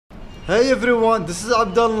Hey everyone, this is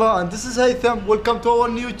Abdullah and this is Haytham. Welcome to our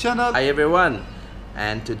new channel. Hi everyone,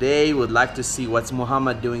 and today we'd like to see what's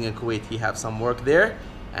Mohamed doing in Kuwait. He have some work there,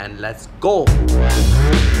 and let's go.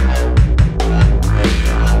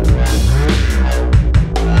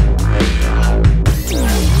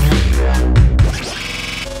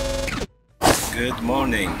 Good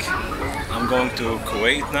morning. I'm going to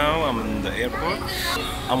Kuwait now. I'm in the airport.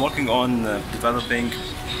 I'm working on developing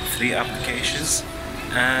 3 applications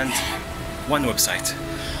and 1 website,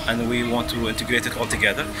 and we want to integrate it all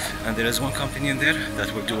together, and there is 1 company in there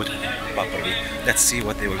that will do it properly. Let's see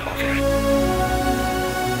what they will offer.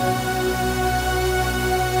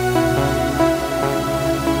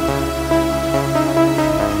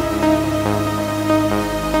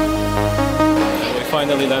 We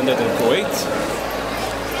finally landed in Kuwait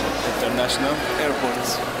International Airport,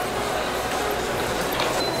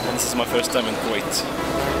 and this is my first time in Kuwait.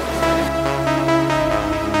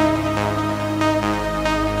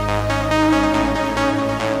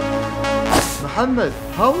 Mohammed,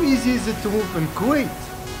 how easy is it to move in Kuwait?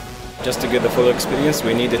 Just to get the full experience,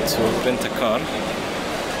 we needed to rent a car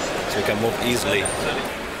so we can move easily.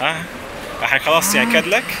 الحين خلاص يعني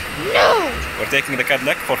Cadillac? No! We're taking the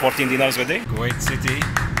Cadillac for 14 dinars a day. Kuwait City.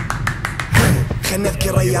 خلنا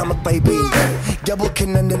نذكر ايام الطيبين قبل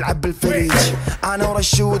كنا نلعب بالفريج انا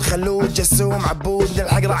ورشود خلود جسوم عبود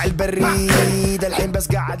نلحق راعي البريد الحين بس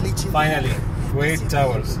قاعد لي Finally, Kuwait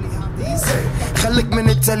Towers. خليك من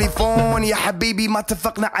التليفون يا حبيبي ما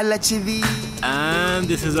اتفقنا على كذي. And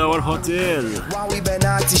this is our hotel. واوي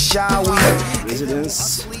بنات الشاوي.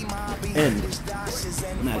 Residence Inn.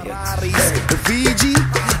 Fiji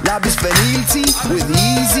لابس فانيلتي with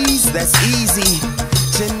Yeezys that's easy.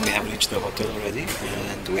 We have reached the hotel already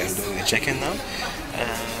and we are doing a check-in now.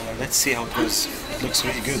 Let's see how it goes. It looks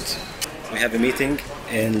really good. We have a meeting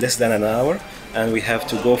in less than an hour and we have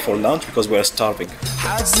to go for lunch because we are starving.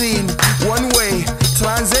 حاجزين one way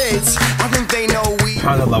transit. I think they know we.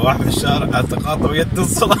 سبحان الله واحد في الشارع التقاطه ويد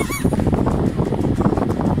الصلاة.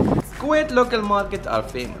 Kuwait local market are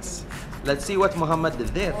famous. Let's see what Mohamed did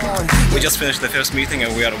there. We just finished the first meeting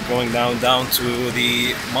and we are going down to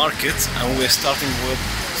the market, and we're starting with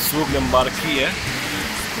Souk al-Mbarkiya.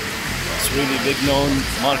 It's a really big known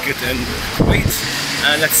market in Kuwait,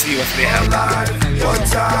 and let's see what they have.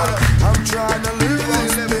 I'm trying to live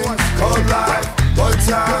this thing called life. One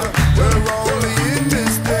time, we're only in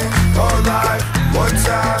this thing called life. One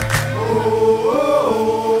time, oh, oh,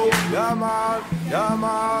 oh. Yeah man, yeah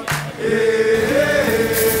man, yeah.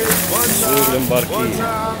 One time, one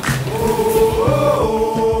time, oh, oh,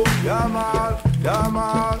 oh. Yeah man, yeah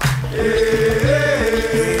man, yeah.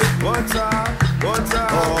 One time, one time.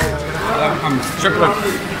 يا محمد شكرا.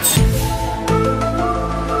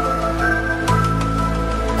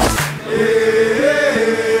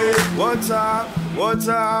 One time, one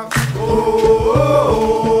time, oh, oh,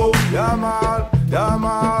 oh, yeah man, yeah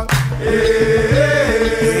man, yeah.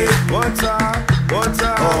 One time, one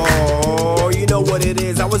time. Oh, you know what it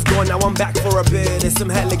is. I was gone, now I'm back for a bit.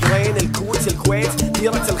 اسمها القرين الكويت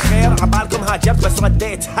ديرة الخير عبالكم هاجت بس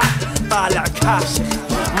رديت ها طالع كاشخ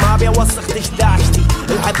ما ابي اوسخ دشداشتي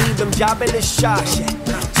الحبيب مجابل الشاشة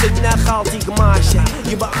كنا خالتي قماشة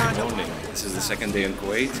يبقى انا. This is the second day in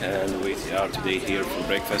Kuwait, and we are today here for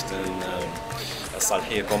breakfast in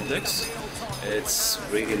Al-Salhiyya complex. It's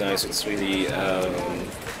really nice. It's really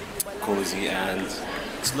cozy, and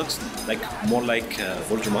it looks like more like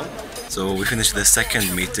Burjuman. So we finished the second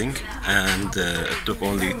meeting, and it took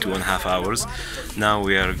only 2.5 hours. Now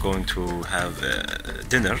we are going to have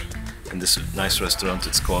dinner in this nice restaurant.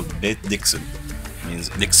 It's called Beit Dixon, means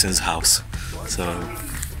Dixon's house. So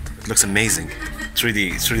it looks amazing. It's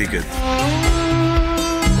really good.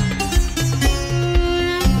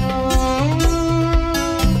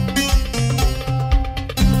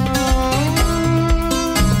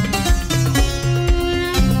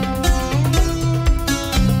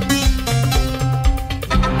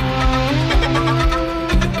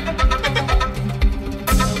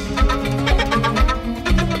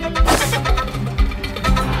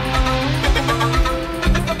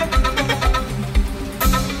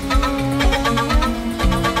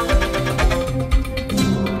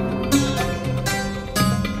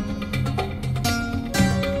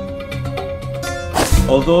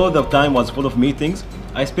 Although the time was full of meetings,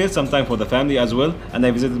 I spared some time for the family as well, and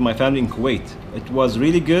I visited my family in Kuwait. It was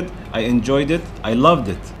really good, I enjoyed it, I loved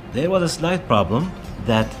it. There was a slight problem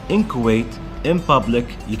that in Kuwait, in public,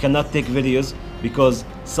 you cannot take videos because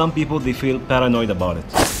some people, they feel paranoid about it.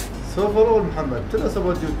 So overall, Mohammed, tell us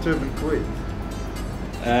about your trip in Kuwait.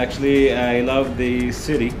 Actually, I love the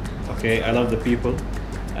city, okay, I love the people.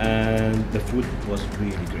 and the food was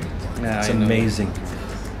really great. Yeah, it's I know. amazing,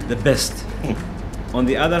 the best. On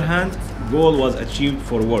the other hand, goal was achieved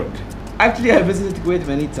for work. Actually, I visited Kuwait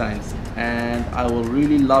many times, and I will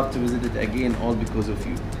really love to visit it again, all because of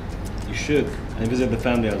you. You should, and visit the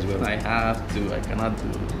family as well. I have to. I cannot do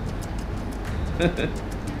it.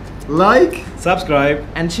 Like. Subscribe.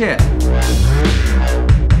 And share.